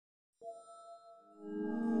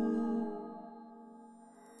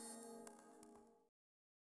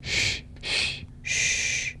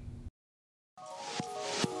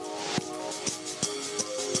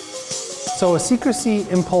So a Secrecy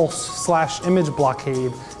impulse/image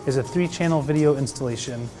blockade is a 3-channel video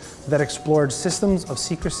installation that explored systems of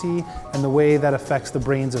secrecy and the way that affects the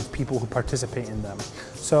brains of people who participate in them.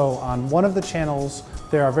 So on one of the channels,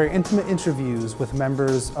 there are very intimate interviews with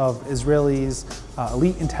members of Israel's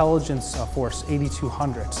elite intelligence force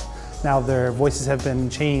 8200. Now their voices have been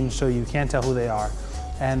changed so you can't tell who they are.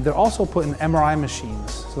 And they're also put in MRI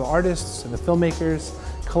machines. So the artists and the filmmakers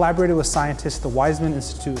collaborated with scientists at the Weizmann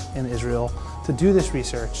Institute in Israel to do this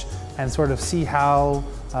research and sort of see how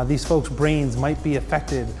these folks' brains might be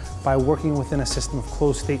affected by working within a system of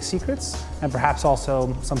closed state secrets and perhaps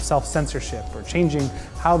also some self-censorship or changing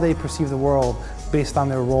how they perceive the world based on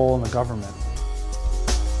their role in the government.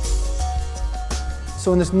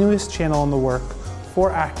 So in this newest channel in the work, 4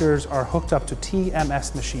 actors are hooked up to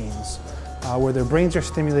TMS machines where their brains are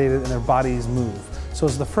stimulated and their bodies move. So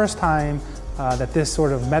it's the first time that this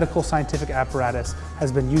sort of medical scientific apparatus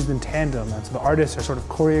has been used in tandem, and so the artists are sort of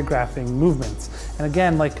choreographing movements. And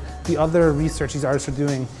again, like the other research these artists are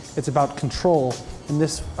doing, it's about control. In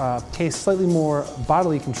this case, slightly more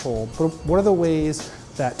bodily control. But what are the ways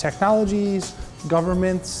that technologies,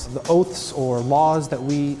 governments, the oaths or laws that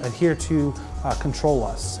we adhere to control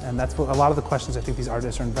us? And that's what a lot of the questions I think these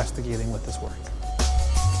artists are investigating with this work.